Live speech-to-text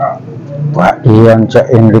Iyan sa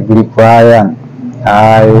inriglipayan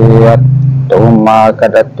ayat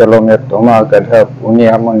tumagad at tulong at tumagad ha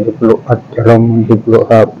punya manhiblo at tulong manhiblo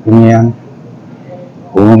ha punyan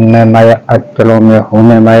maya at tulong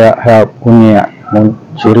maya ha punya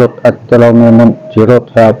muncilot at tulong muncilot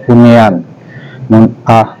ha punyan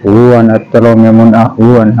ahuan at tulong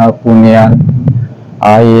ahuan ha punyan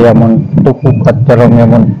ay tukuk at tulong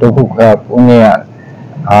tukuk ha punyan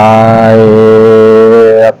ay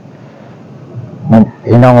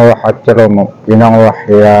pinangwah at tulong pinangwah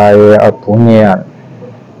ay punyan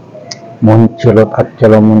muncilot at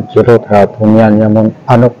tulong muncilot ha punyan yamun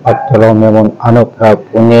anok at tulong anok ha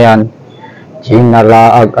punyan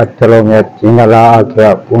cinalaag at tulong cinalaag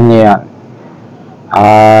ha punyan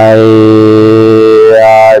ay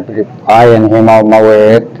blipayan himaw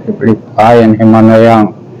mawet blipayan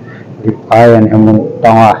himanayang blipayan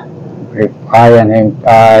himuntanga blipayan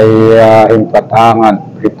ay himpatangan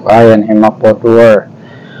blipayan himapotuwer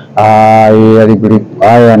ay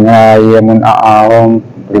blipayan ay mun aahom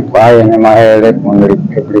blipayan himahelet mun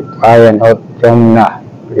blipayan hotjomna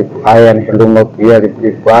blipayan hilumapia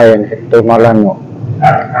blipayan hitumalano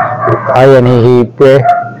blipayan hihipe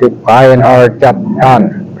blipayan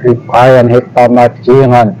arjatan blipayan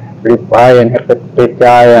hitamacingan blipayan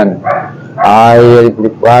hiketpicayan ay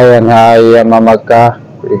blipayan ay mamagka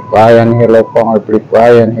blipayan hilopong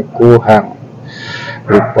blipayan hikuhang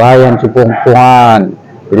blipayan cipungpungan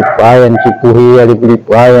blipayan cipuhia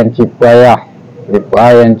blipayan cipayah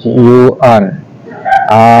blipayan ciuan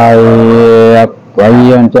ay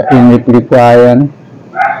bayan sa init blipayan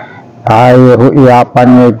ay huiyapan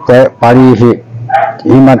niya parihi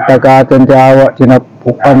imat tagatan tiawa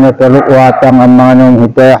tinapukan niya kaluwatang ang mga nung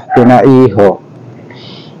hipayah tinaiho.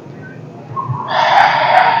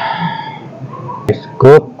 This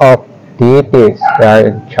group of deities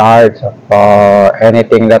are in charge of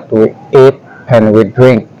anything that we eat and we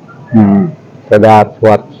drink. So that's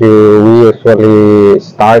what we usually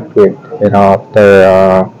start with,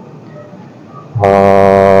 after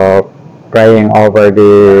praying over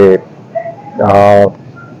the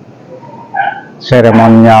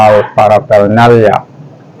ceremonial paraphernalia.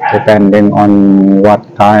 Depending on what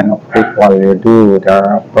kind of ritual you do, there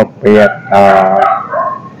are appropriate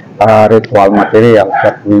ritual materials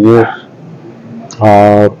that we use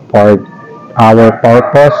for our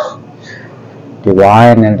purpose. The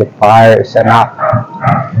wine and the fire is enough,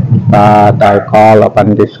 but I call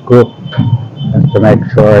upon this group to make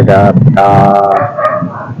sure that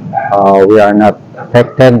we are not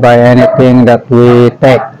affected by anything that we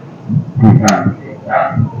take.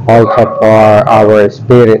 Also for our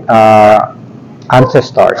spirit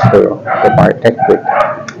ancestors to partake with.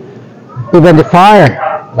 Even the fire,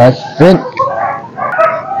 let's drink.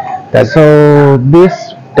 So this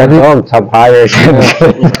That's all, some fire.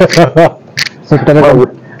 so talaga,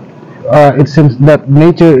 it seems that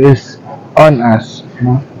nature is on us,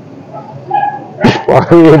 no? Or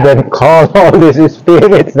you even call all these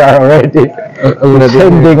spirits that are already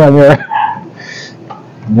descending on your...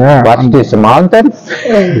 Yeah. What's this, mountain?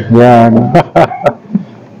 Yeah. No?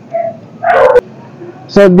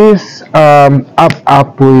 So this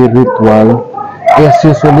Apoy ritual is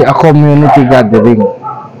usually a community gathering,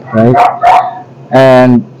 right?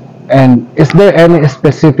 And is there any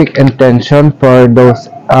specific intention for those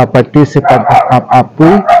participants of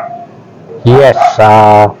Apoy? Yes,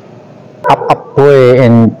 Apoy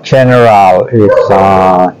in general is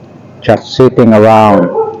just sitting around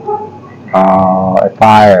a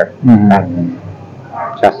fire and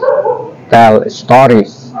just tell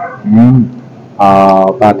stories.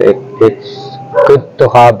 But it's good to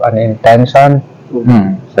have an intention,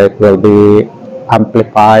 so it will be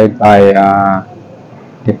amplified by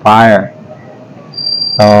the fire.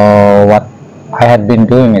 So what I had been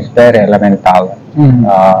doing is very elemental.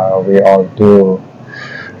 We all do.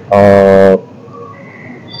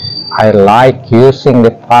 I like using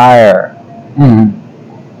the fire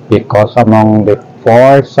because among the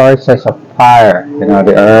four sources of fire,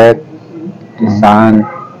 the earth, the sun,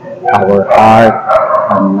 our heart,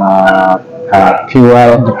 and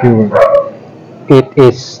fuel, it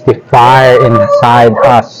is the fire inside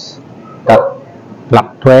us that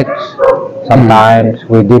fluctuates. Sometimes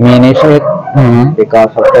we diminish it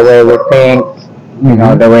because of the way we think,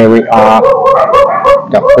 the way we act,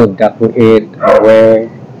 the food that we eat, the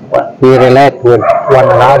way we relate with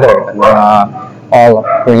one another, and all of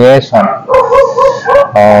creation.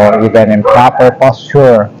 Even in proper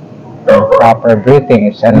posture, proper breathing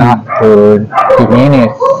is enough to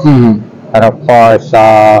diminish. And of course,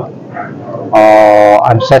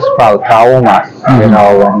 ancestral traumas,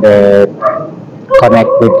 when they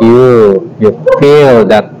connect with you, you feel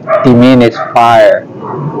that diminish fire.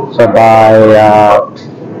 So by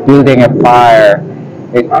building a fire,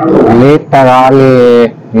 it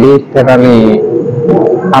literally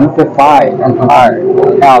amplify the fire,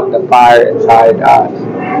 help the fire inside us.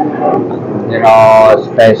 You know,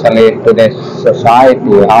 especially in today's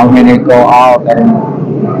society, how many go out and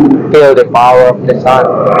feel the power of the sun?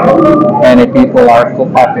 Many people are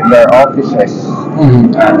cooped up in their offices,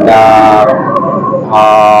 and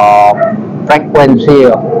frequency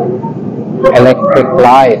of electric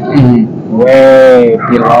light way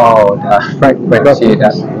below the frequency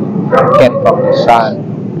that we get from the sun.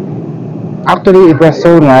 Actually, it was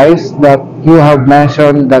so nice that you have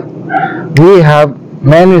mentioned that we have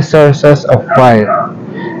many sources of fire.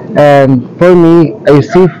 And for me, I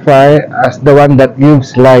see fire as the one that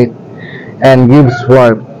gives light and gives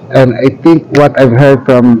warmth. And I think what I've heard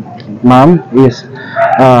from mom is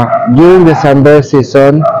during December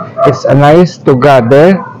season, it's nice to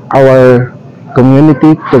gather our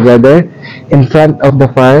community together in front of the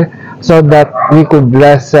fire so that we could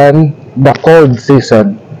lessen the cold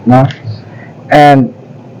season. No? And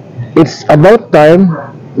it's about time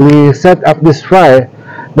we set up this fire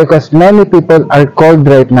because many people are cold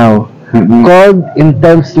right now. Cold in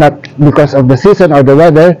terms not because of the season or the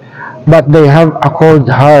weather, but they have a cold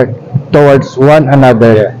heart towards one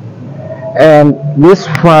another. And this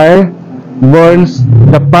fire burns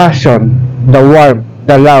the passion, the warmth,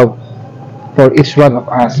 the love for each one of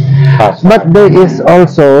us. But there is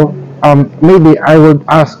also, maybe I would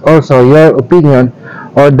ask also your opinion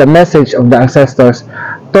or the message of the ancestors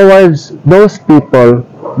towards those people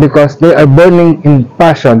because they are burning in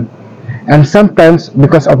passion. And sometimes,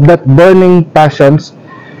 because of that burning passions,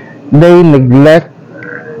 they neglect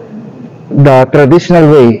the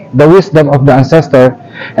traditional way, the wisdom of the ancestor,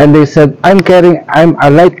 and they said, I'm a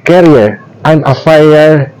light carrier, I'm a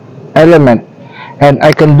fire element, and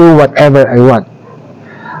I can do whatever I want.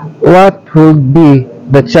 What would be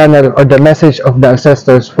the channel or the message of the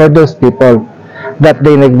ancestors for those people that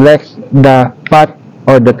they neglect the path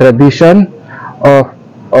or the tradition of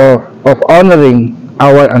honoring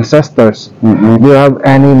our ancestors? Do you have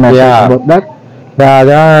any message about that? Yeah,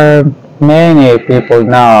 there are many people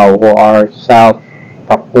now who are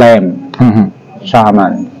self-proclaimed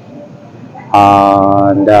shamans.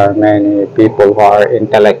 And there are many people who are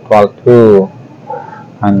intellectual too.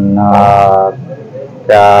 And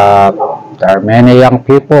there are many young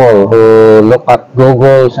people who look at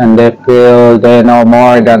Googles and they feel they know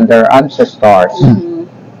more than their ancestors.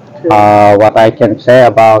 What I can say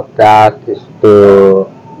about that is to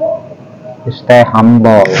stay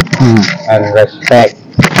humble and respect,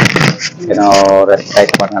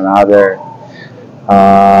 respect one another,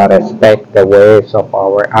 respect the ways of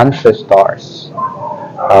our ancestors.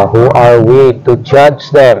 Who are we to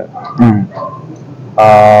judge them?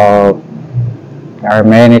 There are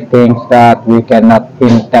many things that we cannot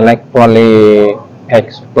intellectually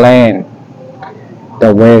explain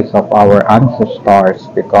the ways of our ancestors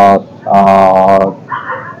because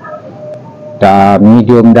the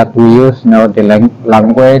medium that we use, the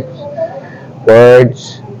language,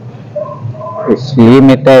 words, is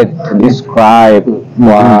limited to describe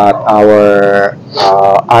what our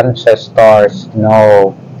ancestors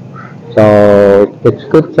know. So it's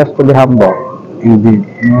good just to be humble. Indeed.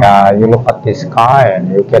 You look at the sky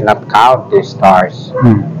and you cannot count the stars.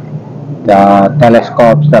 The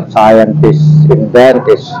telescopes that scientists invent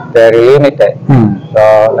is very limited.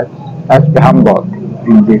 So let's be humble.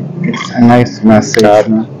 Indeed. It's a nice message.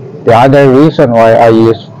 The other reason why I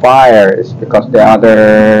use fire is because the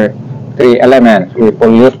other three elements, we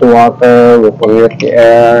pollute the water, we pollute the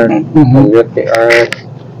air, pollute the earth.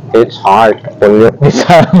 It's hard to pollute the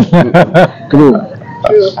sun. True.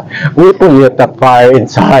 We pollute the fire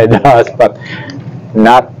inside us, but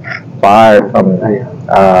not far from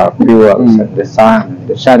fuels and the sun,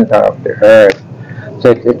 the center of the earth. So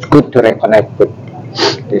it's good to reconnect with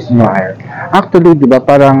this fire. Actually, di ba,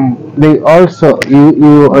 parang they also,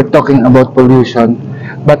 you are talking about pollution,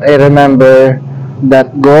 but I remember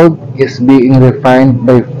that gold is being refined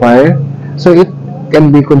by fire, so it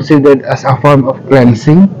can be considered as a form of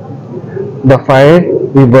cleansing. The fire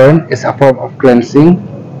we burn is a form of cleansing.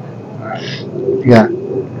 Yeah.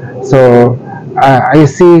 So, I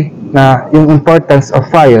see na yung importance of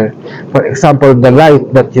fire. For example, the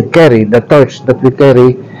light that you carry, the torch that we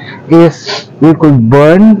carry, is we could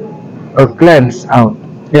burn or cleanse out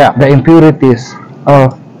the impurities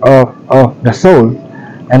of the soul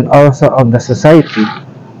and also of the society.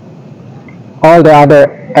 All the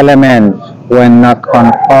other elements, when not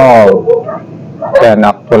controlled, can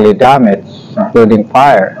actually damage, including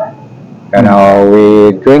fire.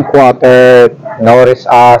 We drink water, notice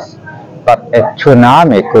us, but a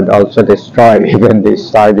tsunami could also destroy even the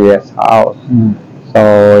sturdiest house.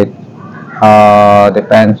 So it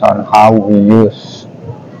depends on how we use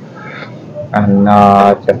and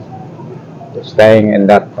just staying in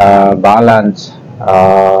that balance.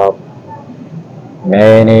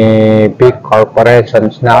 Many big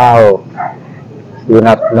corporations now do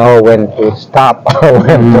not know when to stop or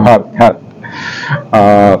when to have that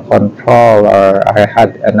control or I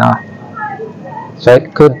had enough. So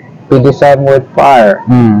it could be the same with fire.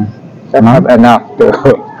 Just have enough to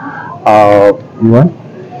What?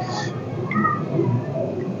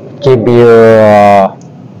 give you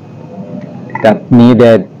that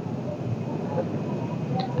needed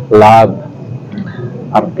love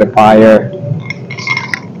amplifier.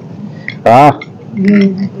 Ah,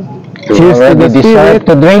 you Cheers to already the deserve spirit.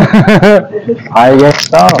 to drink. I guess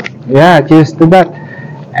so. Yeah, cheers to that.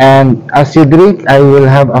 And as you drink, I will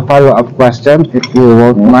have a follow-up question if you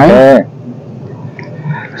won't mind. Okay.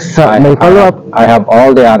 So, may follow-up. I have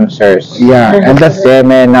all the answers. Yeah, and that's They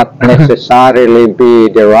may not necessarily be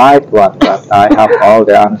the right one, but I have all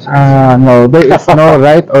the answers. no, there is no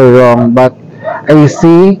right or wrong, but I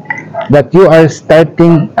see that you are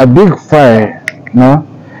starting a big fire, no?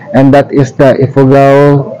 And that is the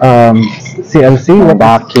Ifugao CLC,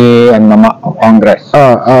 Mumbaki and Mama Congress.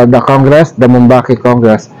 the Congress, the Mumbaki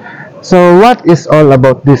Congress. So, what is all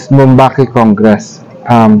about this Mumbaki Congress?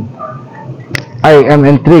 I am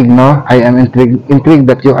intrigued, no? I am intrigued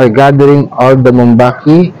that you are gathering all the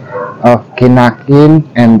Mumbaki of Kinakin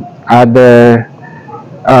and other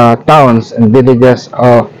towns and villages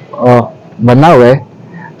of Banawe.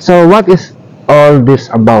 So what is all this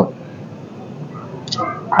about?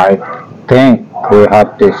 I think we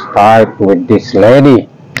have to start with this lady.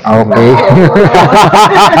 Okay.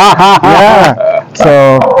 Yeah.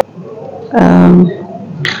 So um,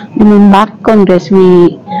 Mumbaki Congress,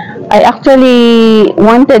 I actually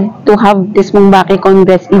wanted to have this Mumbaki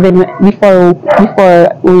Congress even before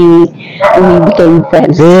we became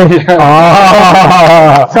friends. Oh.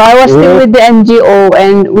 So I was still with the NGO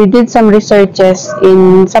and we did some researches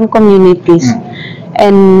in some communities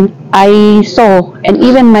and I saw and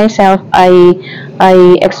even myself I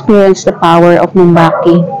experienced the power of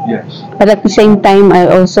Mumbaki. yes. But at the same time, I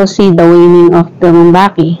also see the waning of the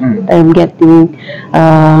Mumbaki. I'm getting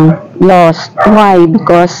lost. Why?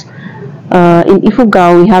 Because in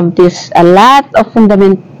Ifugao, we have a lot of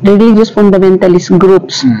religious fundamentalist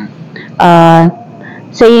groups uh,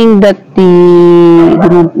 saying that the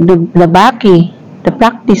Baki, the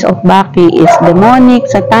practice of Baki is demonic,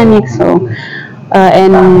 satanic. So,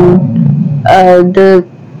 and the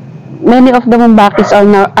many of the Mumbakis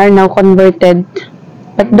are now converted,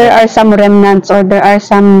 but there are some remnants or there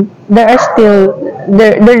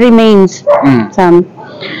remains some.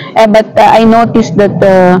 But I noticed that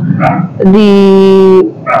the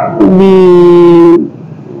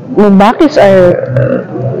Mumbakis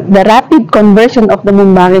the rapid conversion of the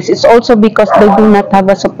Mumbakis is also because they do not have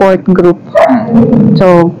a support group.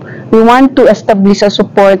 So we want to establish a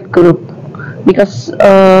support group because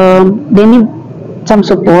they need some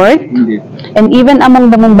support. And even among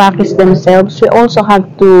the Mumbakis themselves, we also have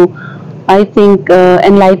to, I think,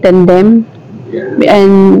 enlighten them,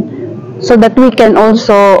 and so that we can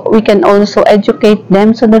also educate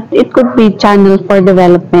them, so that it could be channel for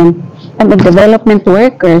development. I'm a development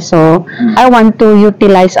worker, so I want to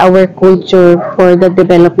utilize our culture for the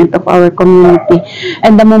development of our community.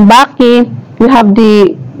 And the Mumbaki, we have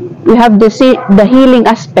the healing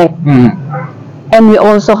aspect, and we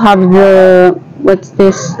also have the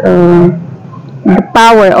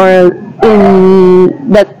power or in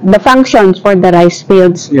the functions for the rice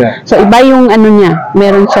fields. Yeah. So iba yung ano niya,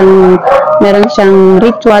 meron siyang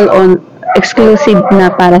ritual on exclusive na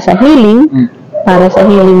para sa healing,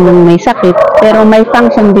 ng may sakit, pero may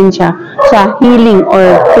function din siya sa healing or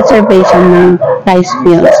preservation ng rice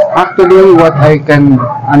fields. Actually, what I can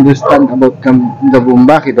understand about the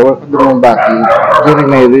Bumbaki, the work of the Bumbaki during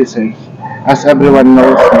my research, as everyone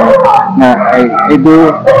knows na I do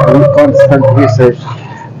constant research,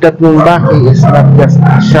 that Mumbaki is not just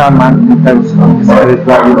a shaman in terms of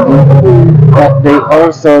spirituality, but they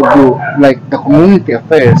also do like the community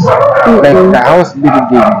affairs, like the house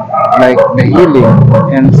building, like the healing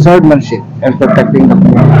and swordmanship and protecting the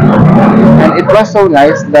community. And it was so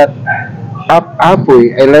nice that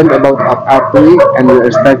Apoy, I learned about Apoy and we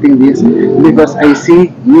are starting this because I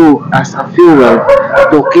see you as a fuel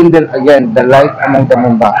to kindle again the light among the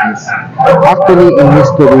Mumbakis. Actually, in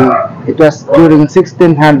history, it was during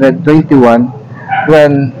 1621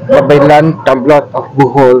 when the Bailan Tablot of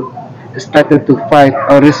Bohol started to fight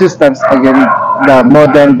a resistance the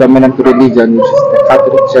modern dominant religion, which is the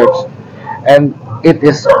Catholic Church, and it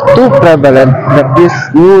is too prevalent that this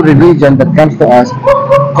new religion that comes to us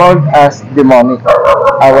called as demonic.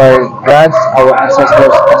 Our gods, our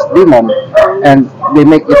ancestors as demon, and they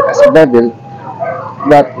make it as a devil,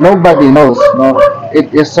 but nobody knows. No,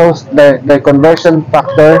 it is so the conversion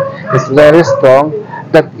factor is very strong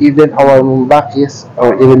that even our Mumbakis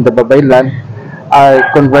or even the Babaylan are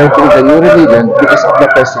converting the new religion because of the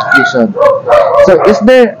persecution. So is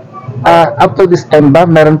there up to this time ba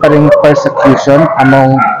meron pa ring persecution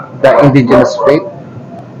among the indigenous faith?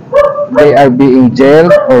 They are being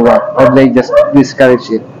jailed or what? Or they just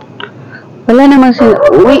discourage it? Wala naman sila.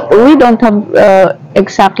 We don't have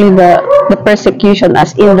exactly the persecution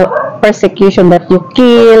as in the persecution that you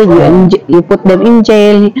kill, you put them in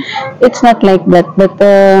jail. It's not like that. But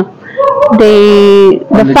the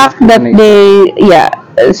Only fact that discrimination. yeah,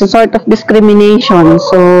 it's a sort of discrimination.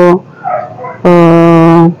 So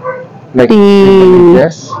uh, Like the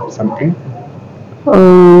yes, something.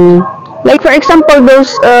 um, like for example,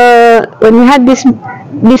 those when we had this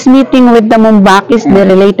meeting with the Mumbakis, they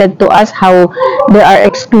related to us how they are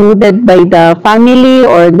excluded by the family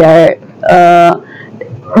or their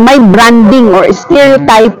my branding or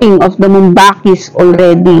stereotyping of the Mumbakis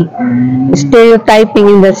already. Stereotyping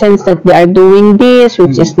in the sense that they are doing this,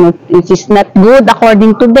 which is not good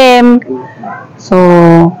according to them. So,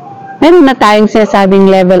 meron na tayong sinasabing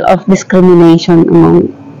level of discrimination among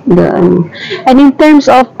the and in terms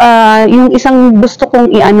of yung isang gusto kong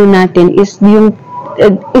iano natin is yung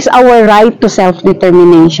is our right to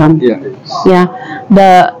self-determination. Yeah. Yeah,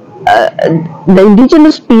 the uh, the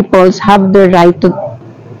indigenous peoples have the right to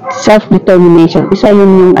self-determination. Isa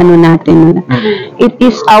yun yung ano natin. It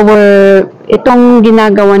is itong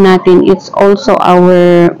ginagawa natin, it's also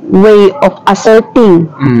our way of asserting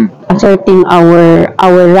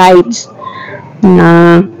our rights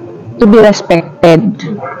na to be respected.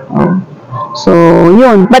 Oh. So,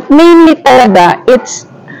 yun. But mainly talaga, it's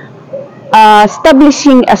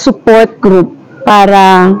establishing a support group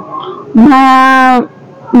para ma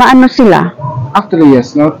maano sila. Actually,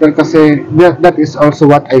 yes, no? Kasi that is also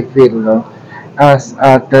what I feel, no? As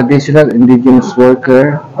a traditional indigenous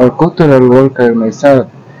worker or cultural worker myself,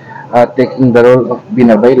 taking the role of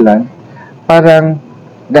binabaylan, parang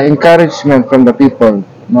the encouragement from the people,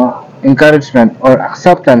 no? Encouragement or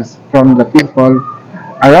acceptance from the people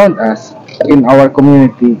around us in our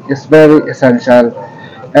community is very essential,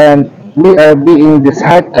 and we are being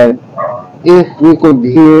disheartened if we could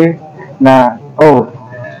hear na, oh,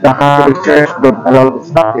 the Catholic Church don't allow this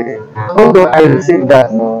practice. Although I received that,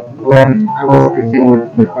 no, when I was speaking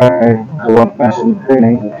with my partner, I won't mention her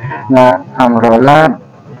name, na ang Roland,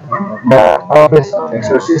 the Office of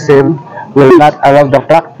Exorcism will not allow the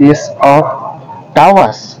practice of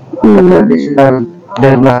tawas, the traditional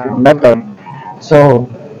diagnostic method. So,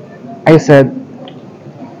 I said,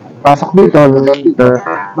 pasok dito, lusot dito,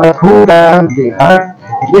 but who the they are,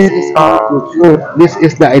 this is our culture, this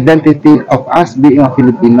is the identity of us being a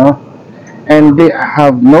Filipino, and they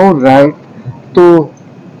have no right to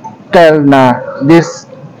tell na this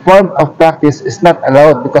form of practice is not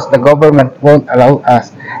allowed because the government won't allow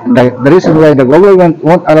us. The reason why the government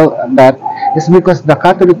won't allow that is because the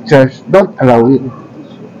Catholic Church don't allow it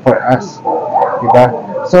for us. Diba?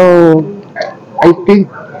 So, I think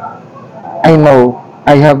I know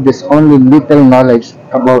I have this only little knowledge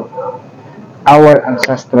about our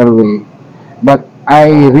ancestral way, but I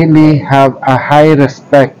really have a high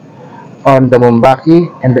respect on the Mumbaki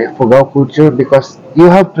and the Ifugao culture because you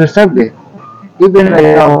have preserved it. Even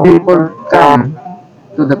right now, people come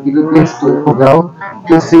to the Philippines to Ifugao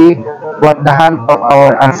to see what the hand of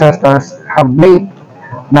our ancestors have made.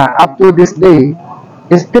 Now, up to this day,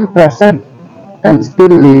 is still present and still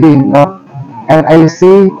living. No? And I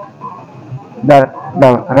see that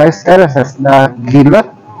the rice terraces, the gilot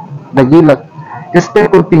is still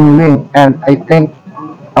continuing, and I thank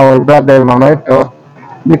our brother Mamerto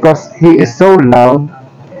because he is so loud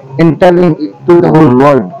in telling it to the whole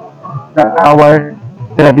world that our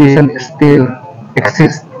tradition still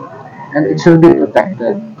exists and it should be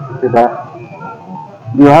protected. Diba?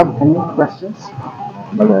 Do you have any questions?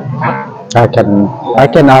 Bagat. I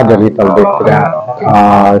can add a little bit to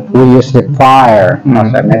that. We use the fire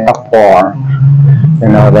as a metaphor. You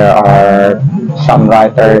know, there are some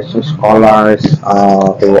writers, scholars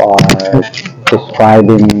who are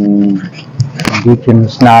describing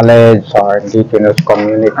indigenous knowledge or indigenous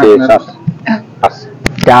communities as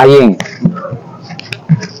dying.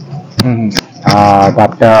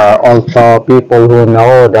 But there are also people who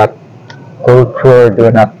know that culture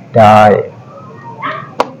do not die.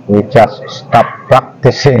 we just stopped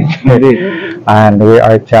practicing. Indeed. And we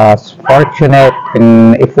are just fortunate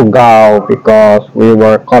in Ifugao because we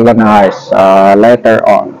were colonized later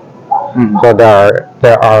on. Mm. So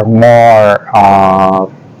there are more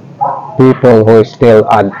people who still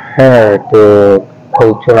adhere to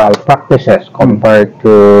cultural practices compared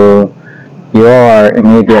to your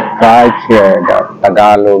immediate tribes here, the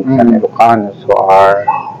Tagalogs and Ilocanos, who are,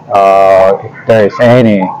 if there is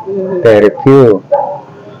any, very few.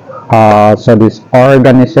 So this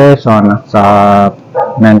organization, as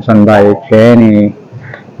mentioned by Jenny,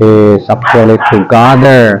 is actually to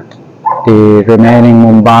gather the remaining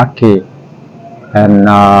Mumbaki and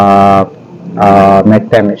make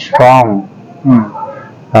them strong. Mm.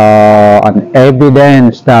 An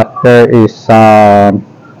evidence that there is an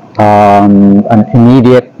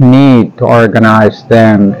immediate need to organize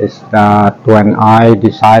them is that when I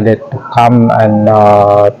decided to come and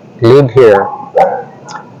live here,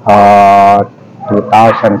 uh,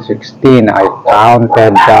 2016, I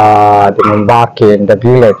counted the Mumbaki in the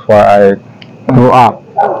village where I grew up.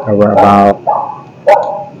 There were about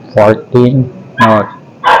 14, no,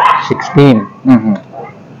 16. Mm-hmm.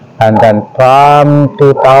 And then from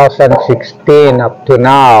 2016 up to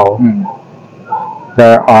now, Mm.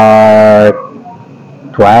 there are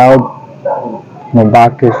 12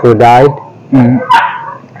 Mumbakis who died, Mm.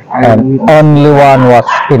 and only one was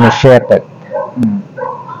initiated. Mm.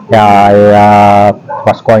 Yeah, I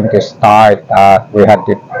was going to start. We had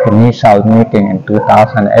the initial meeting in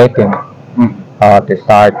 2018 Mm. to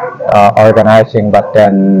start organizing, but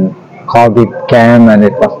then COVID came and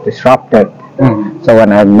it was disrupted. Mm. So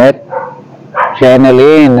when I met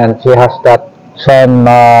Jeneline and she has that same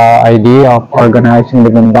idea of organizing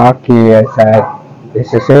the Mumbaki, I said,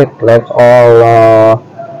 "This is it. Let's all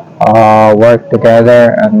work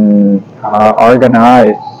together and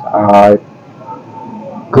organize."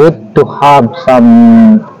 Good to have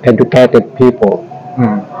some educated people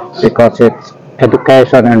Mm. because it's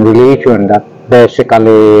education and religion that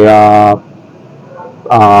basically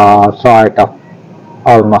sort of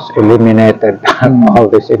almost eliminated all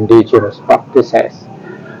these indigenous practices.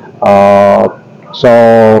 So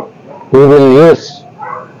we will use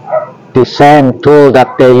the same tool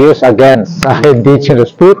that they use against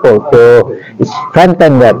indigenous people to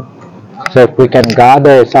strengthen them. So if we can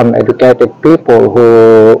gather some educated people who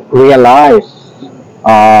realize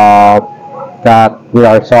that we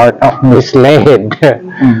are sort of misled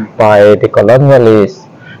by the colonialists,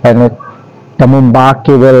 and the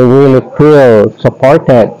Mumbaki will really feel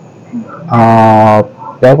supported,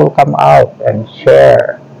 they will come out and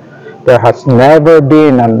share. There has never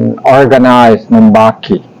been an organized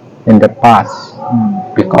Mumbaki in the past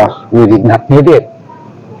because we did not need it.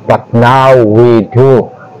 But now we do.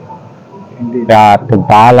 Indeed. To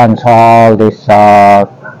balance all this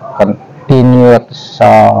continuous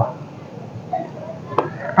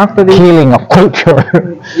Actually, killing of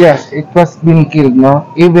culture. yes, it was being killed, no?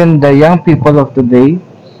 Even the young people of today,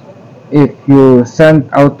 if you send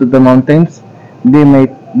out to the mountains, they might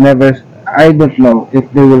never, I don't know if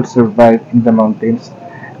they will survive in the mountains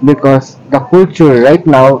because the culture right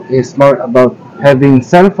now is more about having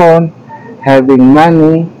cell phone, having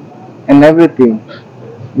money, and everything.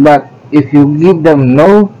 But if you give them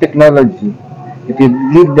no technology, if you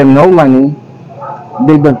give them no money,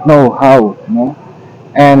 they don't know how, no?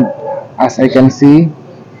 And as I can see,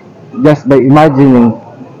 just by imagining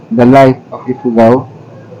the life of Ifugao,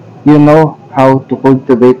 you know how to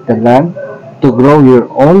cultivate the land, to grow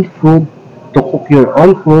your own food, to cook your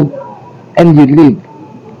own food, and you live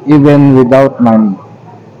even without money.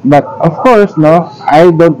 But of course, no,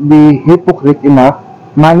 I don't be hypocrite enough.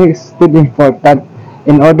 Money is still important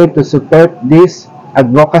in order to support this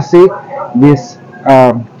advocacy, this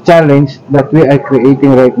challenge that we are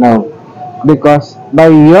creating right now. Because by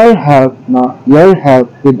your help, no, your help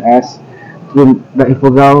with us, to the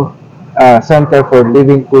Ifugao Center for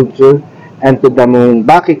Living Culture, and to the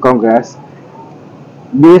Mumbaki Congress,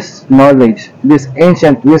 this knowledge, this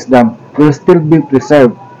ancient wisdom will still be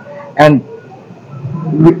preserved, and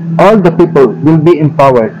all the people will be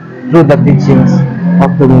empowered through the teachings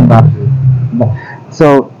of the Mumbaki.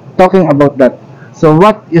 So, talking about that, so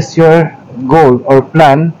what is your goal or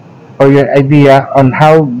plan or your idea on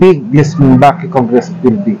how big this Mumbaki Congress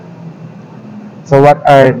will be? So, what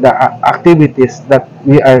are the activities that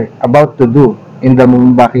we are about to do in the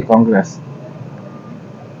Mumbaki Congress?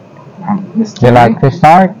 Ms. You like to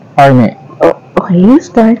start or me? Oh, okay, you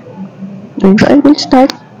start. I will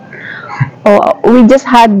start. Oh, we just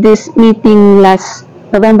had this meeting last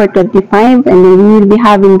November 25, and then we will be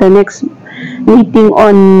having the next meeting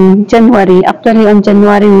on January. Actually, on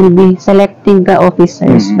January, we'll be selecting the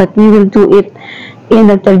officers, but we will do it in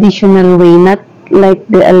a traditional way, not like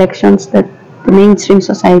the elections that the mainstream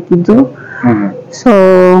society do.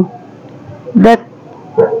 So that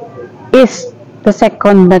is the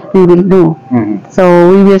second that we will do. So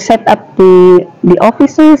we will set up the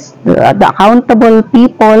officers, the accountable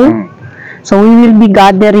people. So we will be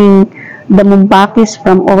gathering the Mumbakis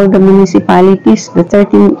from all the municipalities, the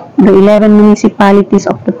 11 municipalities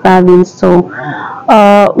of the province. So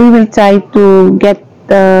we will try to get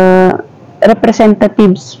the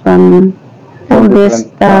representatives from all this.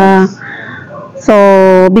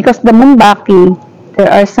 So because the Mumbaki, there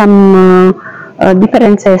are some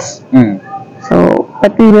differences. So,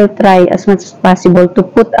 but we will try as much as possible to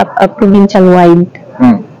put up a provincial wide.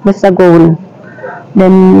 That's the goal.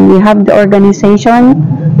 Then we have the organization,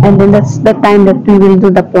 and then that's the time that we will do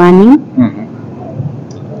the planning.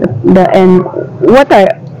 And what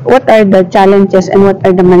are the challenges and what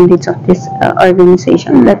are the mandates of this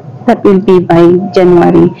organization? That will be by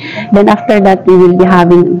January. Then after that, we will be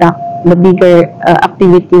having the bigger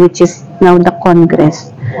activity, which is now the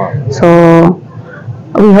Congress. So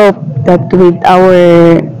we hope that with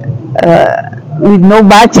our with no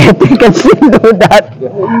budget, we can still do that.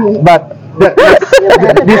 But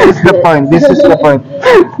this is the point. This is the point.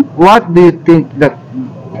 What do you think that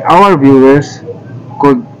our viewers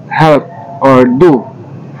could help or do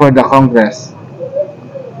for the Congress?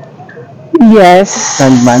 Yes.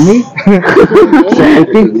 Send money. So I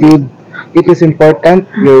think it is important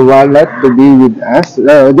your wallet to be with us.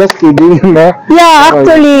 Just kidding, no? Yeah,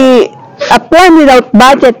 actually, a plan without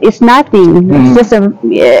budget is nothing.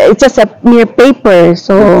 It's just a mere paper.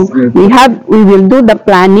 So we will do the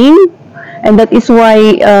planning, and that is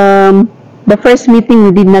why the first meeting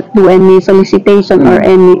we did not do any solicitation or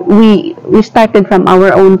any. We started from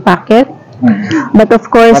our own pocket, but of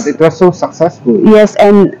course, But it was so successful. yes,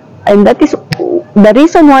 and that is the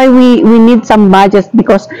reason why we need some budget,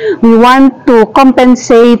 because we want to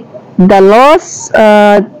compensate the loss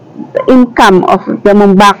income of the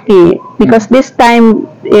Mumbaki, because this time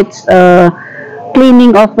it's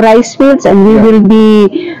cleaning of rice fields, and we will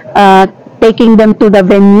be taking them to the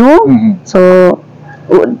venue, so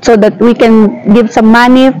that we can give some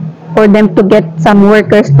money for them to get some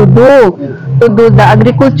workers to do the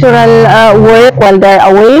agricultural work while they're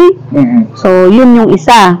away. So yun yung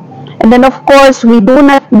isa. And then of course, we do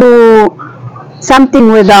not do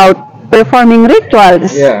something without performing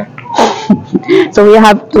rituals. Yeah. So we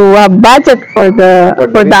have to have budget for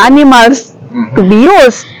the animals to be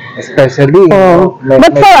used. Especially,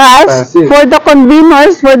 But for us, for the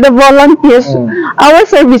conveners, for the volunteers, our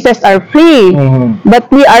services are free.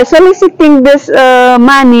 But we are soliciting this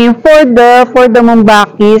money for the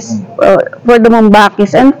Mumbakis,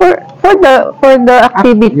 and for the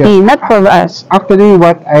activity, yes. not for us. Actually,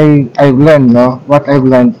 what I've learned, no, what I've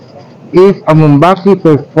learned, if a Mumbaki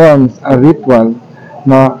performs a ritual,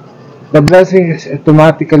 no, the blessing is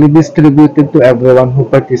automatically distributed to everyone who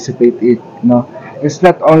participate it, no. It's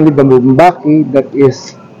not only the Mumbaki that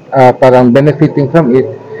is parang benefiting from it,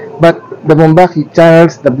 but the Mumbaki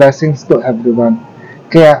channels the blessings to everyone.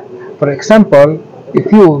 Kaya, for example, if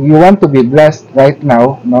you want to be blessed right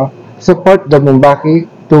now, no, support the Mumbaki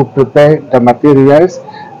to prepare the materials.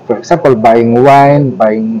 For example, buying wine,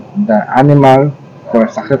 buying the animal for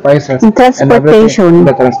sacrifices, And transportation.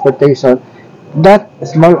 the transportation. That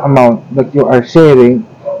small amount that you are sharing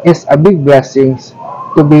is a big blessings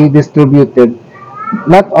to be distributed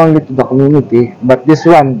not only to the community, but this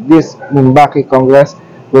Mumbaki Congress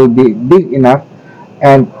will be big enough,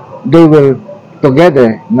 and they will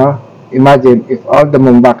together, no? Imagine if all the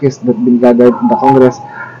Mumbakis that been gathered in the Congress,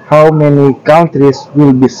 how many countries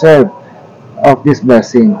will be served of this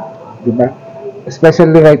blessing, diba?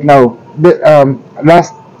 Especially right now, we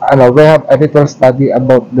have a little study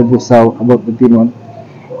about the Busaw, about the demon,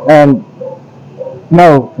 and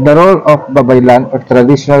now, the role of Babaylan or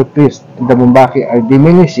traditional priests in the Mumbaki are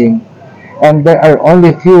diminishing, and there are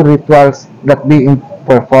only few rituals that being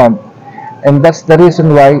performed. And that's the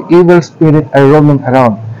reason why evil spirits are roaming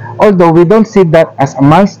around. Although we don't see that as a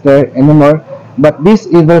monster anymore, but this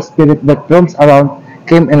evil spirit that roams around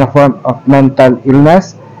came in a form of mental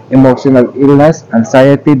illness, emotional illness,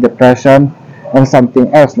 anxiety, depression, and something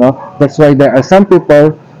else. No, that's why there are some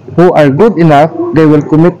people who are good enough, they will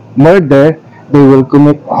commit murder, they will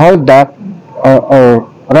commit holdup or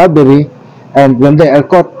robbery, and when they are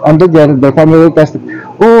caught on the jail, their family will test,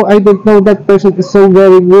 oh, I didn't know that person is so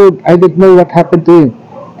very good, I didn't know what happened to him.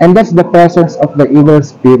 And that's the presence of the evil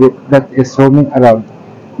spirit that is roaming around,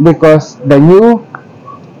 because the new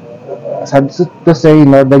sad to say,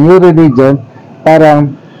 the new religion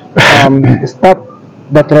parang stop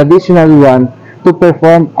the traditional one to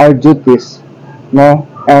perform our duties, no,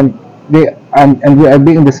 and we are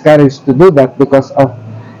being discouraged to do that because of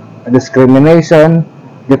discrimination,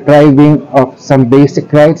 depriving of some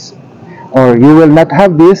basic rights, or you will not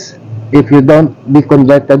have this if you don't be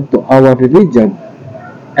converted to our religion.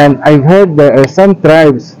 And I've heard there are some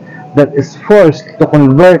tribes that is forced to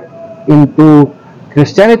convert into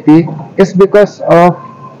Christianity is because of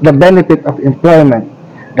the benefit of employment,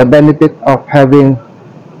 the benefit of having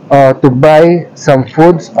to buy some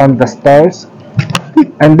foods on the stores,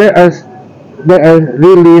 and there are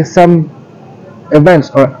really some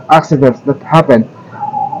events or accidents that happen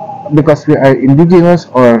because we are indigenous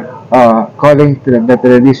or calling to the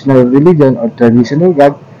traditional religion or traditional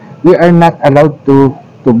god, we are not allowed to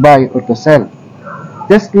buy or to sell.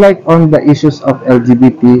 Just like on the issues of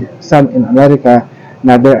LGBT, some in America,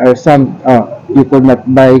 now there are some, you could not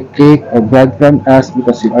buy cake or bread from us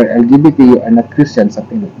because you are LGBT, you are not Christian,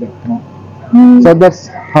 something like that. No? So that's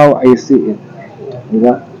how I see it.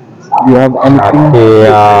 Diba? Do you have At anything?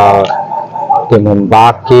 the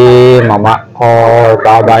Mumbaki, Mamako,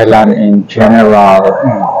 Babaylan in general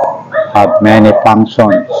have many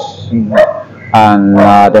functions, Mm. and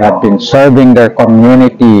they have been serving their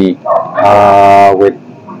community with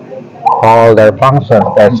all their functions.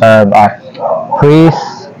 They serve as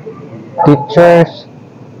priests, teachers,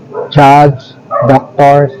 judges,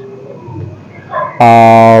 doctors,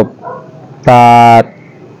 uh, that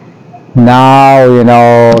now,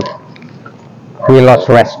 we lost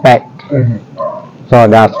respect. Mhm. So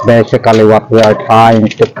that's basically what we are trying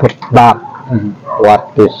to put back. Mhm.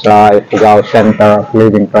 What this Ifugao Center of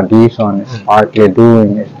Living Tradition is partly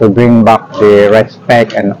doing is to bring back the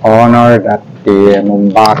respect and honor that the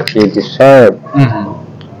Mumbaki deserve. Mhm.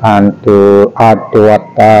 And to add to what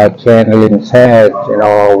Jeneline said,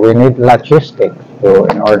 we need logistics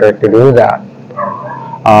in order to do that.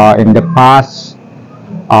 In the past,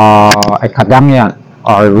 a Kadangyan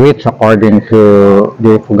or rich according to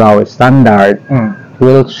the Ifugao standard Mm.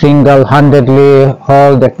 will single-handedly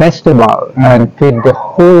hold the festival and feed the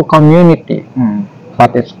whole community. Mm.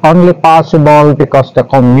 But it's only possible because the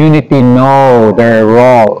community know their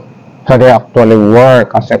role. So they actually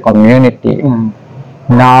work as a community. Mm.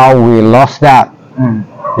 Now we lost that, Mm.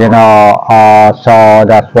 so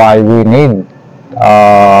that's why we need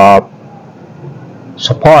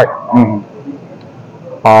support Mm.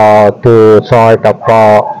 to sort of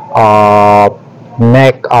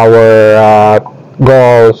make our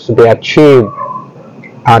goals be achieved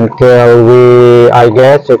until we, I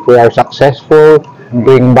guess, if we are successful,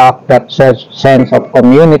 bring back that sense of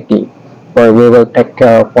community where we will take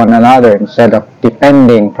care of one another instead of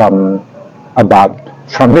depending from above,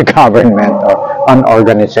 from the government or an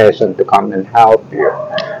organization to come and help you.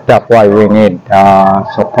 That's why we need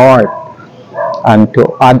support. And to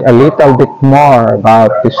add a little bit more about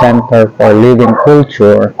the Center for Living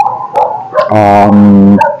Culture,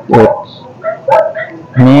 it's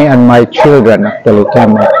me and my children actually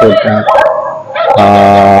came up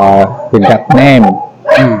with that name.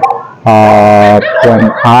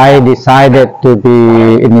 When I decided to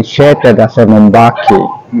be initiated as a Mumbaki,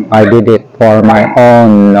 I did it for my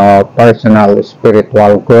own personal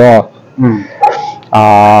spiritual growth. Mm.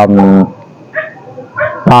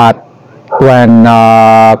 But when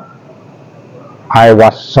I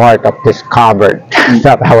was sort of discovered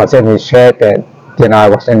that I was initiated, I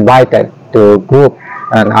was invited to a group,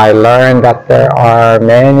 and I learned that there are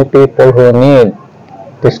many people who need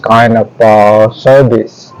this kind of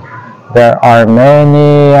service. There are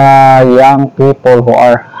many young people who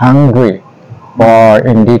are hungry for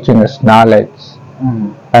indigenous knowledge.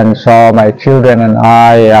 Mm. And so my children and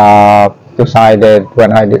I decided,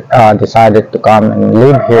 when I decided to come and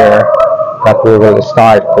live here, that we will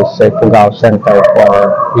start this Ifugao Center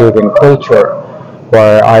for Living Culture,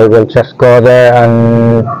 where I will just go there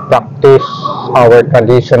and practice our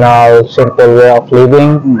traditional simple way of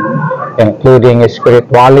living, including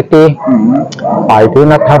spirituality. I do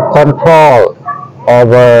not have control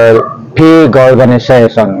over big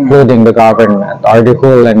organization, including the government or the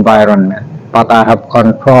whole environment, but I have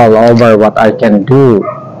control over what I can do.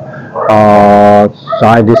 So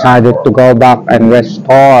I decided to go back and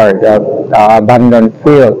restore the abandoned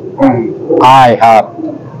field. I have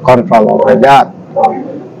control over that.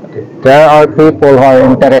 There are people who are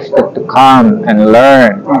interested to come and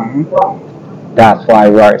learn. That's why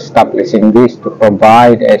we are establishing this, to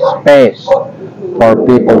provide a space for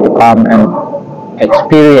people to come and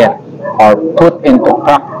experience or put into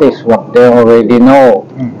practice what they already know.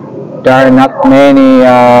 There are not many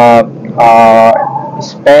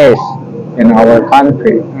space in our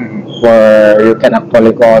country, where you can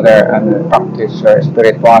actually go there and practice your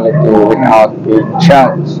spirituality without being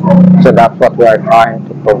judged. So that's what we are trying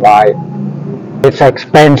to provide. It's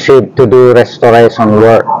expensive to do restoration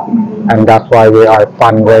work, and that's why we are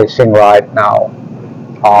fundraising right now.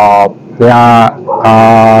 Yeah,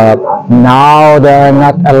 now there are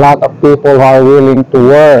not a lot of people who are willing to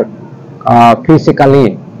work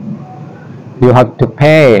physically. You have to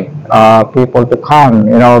pay people to come.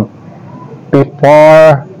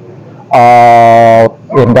 Before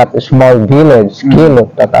in that small village,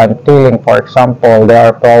 Kiluk, that I'm dealing, for example,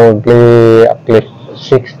 there are probably at least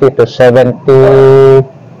 60 to 70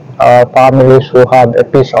 families who have a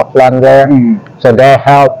piece of land there. So they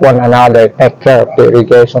help one another take care of the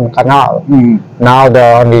irrigation canal. Now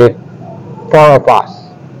there are only four of us.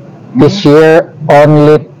 This year,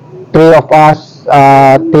 only three of us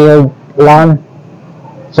tilled land.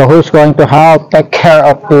 So who's going to help take care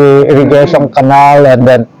of the irrigation canal and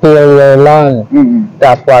then till your land?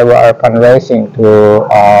 That's why we are fundraising to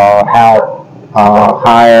help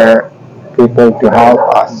hire people to help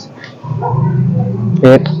us.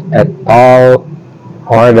 It's a tall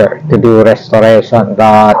order to do restoration,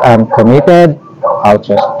 but I'm committed. I'll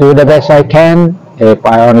just do the best I can. If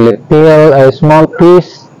I only till a small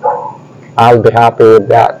piece, I'll be happy with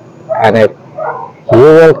that. And if you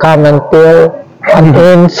will come and till an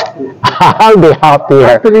inch, I'll be happier.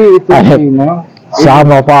 Actually, it will be,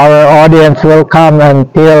 Some of our audience will come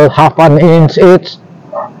and till half an inch each.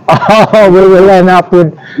 Oh, we will end up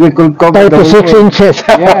with we could cover the 36 whole. inches.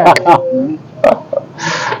 Yeah.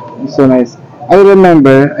 So nice. I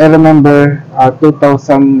remember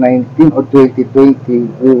 2019 or 2020,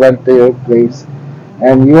 we went to your place,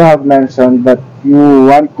 and you have mentioned that you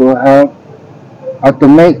want to help,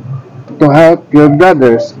 to help your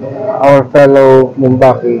brothers, our fellow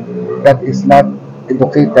Mumbaki, that is not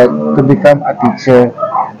educated, to become a teacher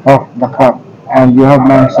of the craft. And you have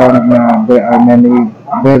mentioned there are many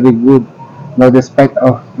very good, no, despite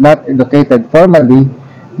of not educated formally,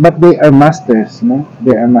 but they are masters, no?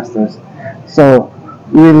 They are masters. So,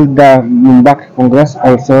 will the Mumbaki Congress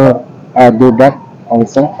also do that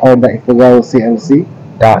also, or the Ifugao CLC?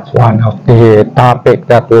 That's one of the topic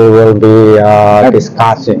that we will be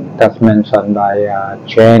discussing. That's mentioned by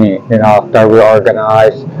Jenny. After we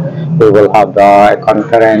organize, we will have a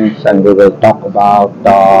conference and we will talk about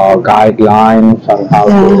guidelines on how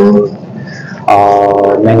to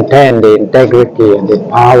maintain the integrity and the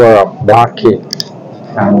power of Baki,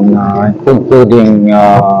 and including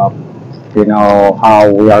how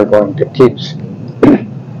we are going to teach.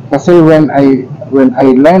 Kasi when I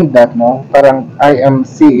learned that, no, parang I am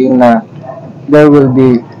seeing na there will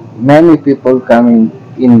be many people coming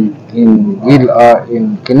in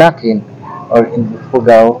Kinakin or in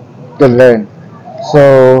Fugao to learn.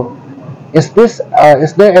 So is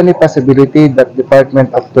there any possibility that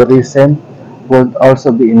Department of Tourism would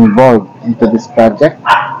also be involved into this project?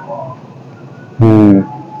 Hmm.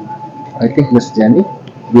 I think Miss Jenny,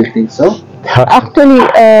 do you think so? Actually,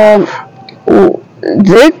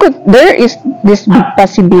 there is this big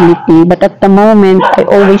possibility, but at the moment, I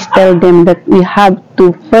always tell them that we have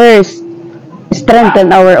to first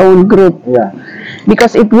strengthen our own group, Yeah.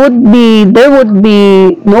 because there would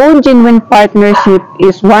be no genuine partnership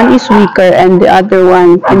if one is weaker and the other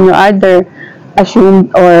one and your other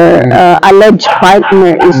assumed or alleged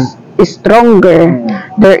partner is stronger.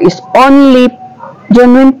 There is only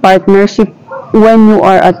genuine partnership when you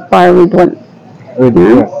are at par with one.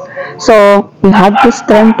 Yes. So we have to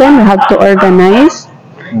strengthen, we have to organize,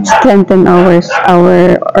 strengthen our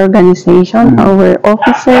organization, our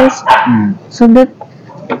officers, so that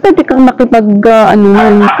pwede kang makipag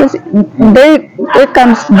kasi there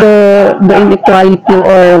comes the inequality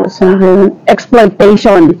or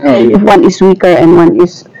exploitation if one is weaker and one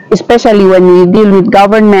is, especially when we deal with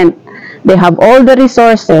government, they have all the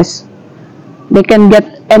resources, they can get,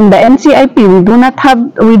 and the NCIP, we do not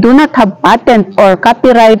have patent or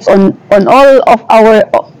copyrights on all of our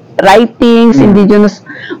writings, indigenous,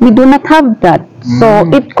 we do not have that. So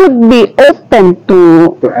it could be open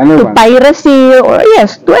to anyone. piracy, or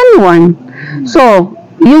yes, to anyone. So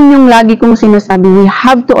yun yung lagi kong sinasabi, we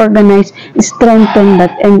have to organize, strengthen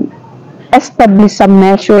that, and establish some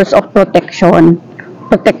measures of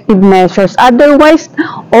protective measures. Otherwise,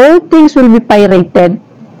 all things will be pirated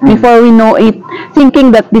before we know it, thinking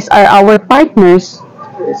that these are our partners,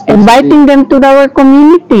 inviting them to our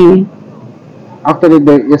community. Actually,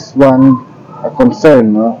 there is one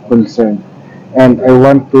concern, no? Concern, and I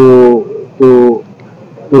want to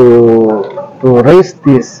raise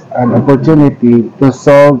this an opportunity to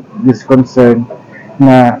solve this concern.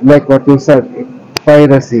 Na like what you said,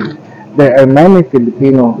 piracy. there are many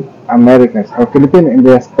Filipino Americans or Filipino in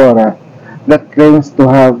diaspora that claims to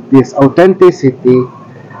have this authenticity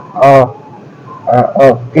of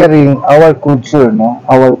carrying our culture, no,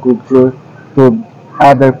 our culture to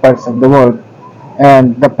other parts of the world.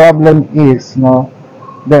 And the problem is, no,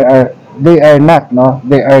 they are not, no,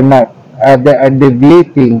 they are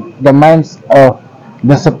deviating the minds of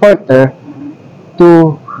the supporter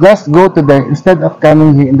to just go to there instead of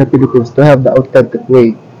coming here in the Philippines to have the authentic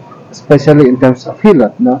way, especially in terms of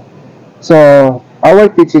hilot, no. So our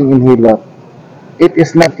teaching in hilot, it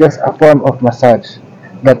is not just a form of massage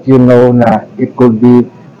that you know na it could be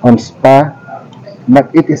on spa,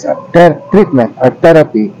 but it is a treatment or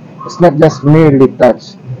therapy. It's not just merely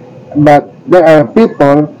touch. But there are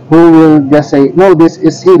people who will just say, no, this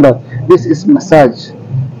is hilot, this is massage,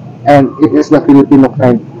 and it is the Filipino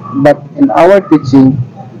kind. But in our teaching,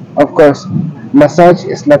 of course, massage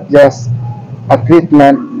is not just a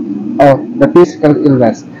treatment of the physical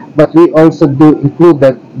illness, but we also do include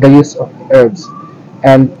the use of herbs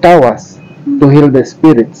and tawas to heal the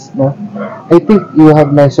spirits. No? I think you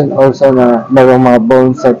have mentioned also na mayroong mga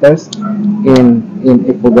bone setters in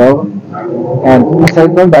Ifugao. And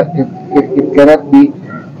aside from that, if it cannot be,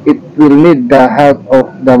 it will need the help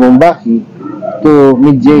of the Mumbaki to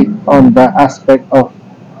mediate on the aspect of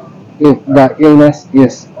if the illness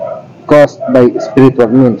is caused by spiritual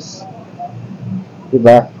means.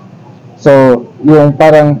 Diba? So, yung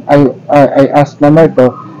parang I asked naman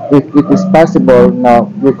to if it is possible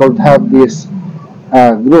now we could have this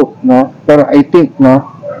group, no? Pero I think,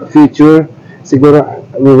 no, future, siguro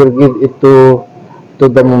we will give it to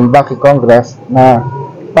the Mumbaki Congress na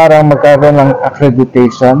parang magkaroon ng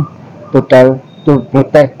accreditation to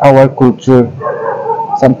protect our culture,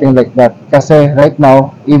 something like that. Kasi right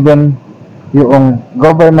now, even yung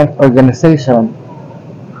government organization,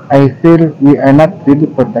 I feel we are not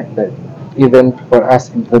really protected. Even for us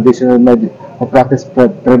in traditional medicine, who practice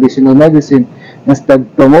traditional medicine, instead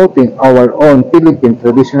promoting our own Philippine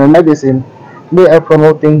traditional medicine, they are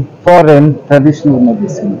promoting foreign traditional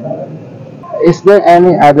medicine. Is there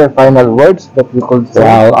any other final words that we could say?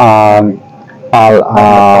 Well,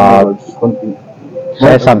 I'll Continue.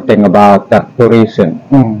 say something about that tourism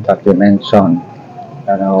that you mentioned.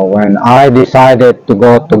 You know, when I decided to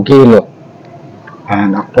go to Gilo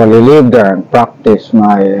and actually live there and practice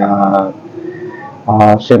my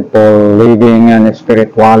simple living and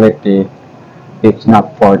spirituality, it's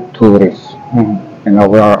not for tourists. You know,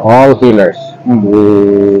 we are all healers.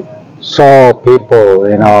 We saw people,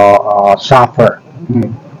 suffer.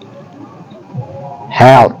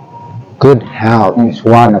 Health, good health is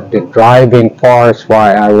one of the driving force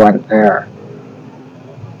why I went there.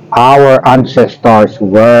 Our ancestors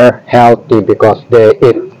were healthy because they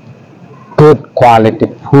eat good quality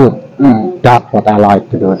food. That's what I like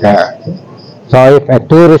to do there. So if a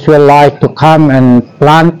tourist will like to come and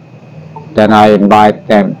plant, then I invite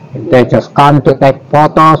them. If they just come to take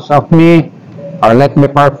photos of me or let me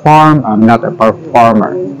perform, I'm not a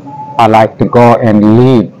performer. I like to go and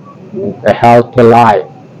live a healthy life.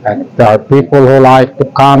 And if there are people who like to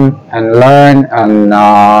come and learn and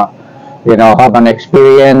have an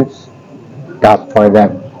experience, that's for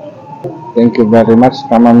them. Thank you very much,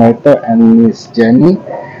 Mama Marta and Miss Jenny.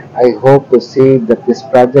 I hope to see that this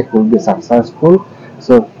project will be successful.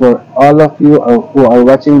 So for all of you who are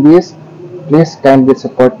watching this, please kindly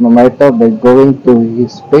support Mamarto by going to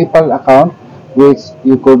his PayPal account, which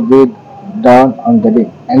you could read down on the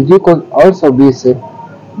link. And you could also visit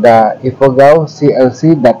the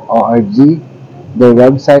ifogawclc.org, their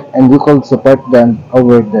website, and you could support them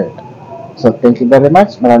over there. So thank you very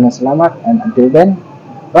much. Maraming salamat. And until then,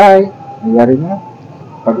 bye. Nangyari na.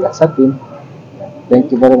 Pag-asa team. Thank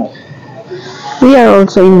you very much. We are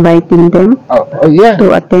also inviting them Oh yeah.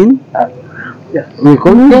 to attend Yeah. We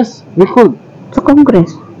could? Yes, we could. sa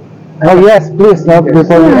Congress. Oh yes, please. Now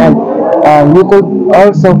before we end, you could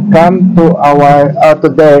also come to our to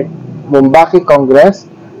the Mumbaki Congress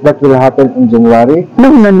that will happen in January. No.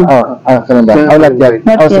 Ganun ba? Not yet.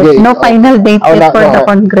 Not yet. Sige. No final date Oh, yet for the no.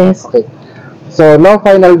 Congress. Okay. So, no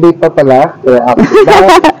final date pa pala. Pero after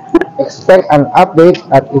that, expect an update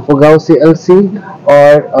at Ifugao CLC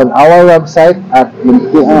or on our website at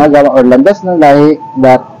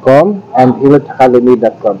orlandasnanglahi.com and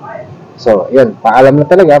hilotacademy.com. So, yun. Paalam na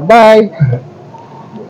talaga. Bye!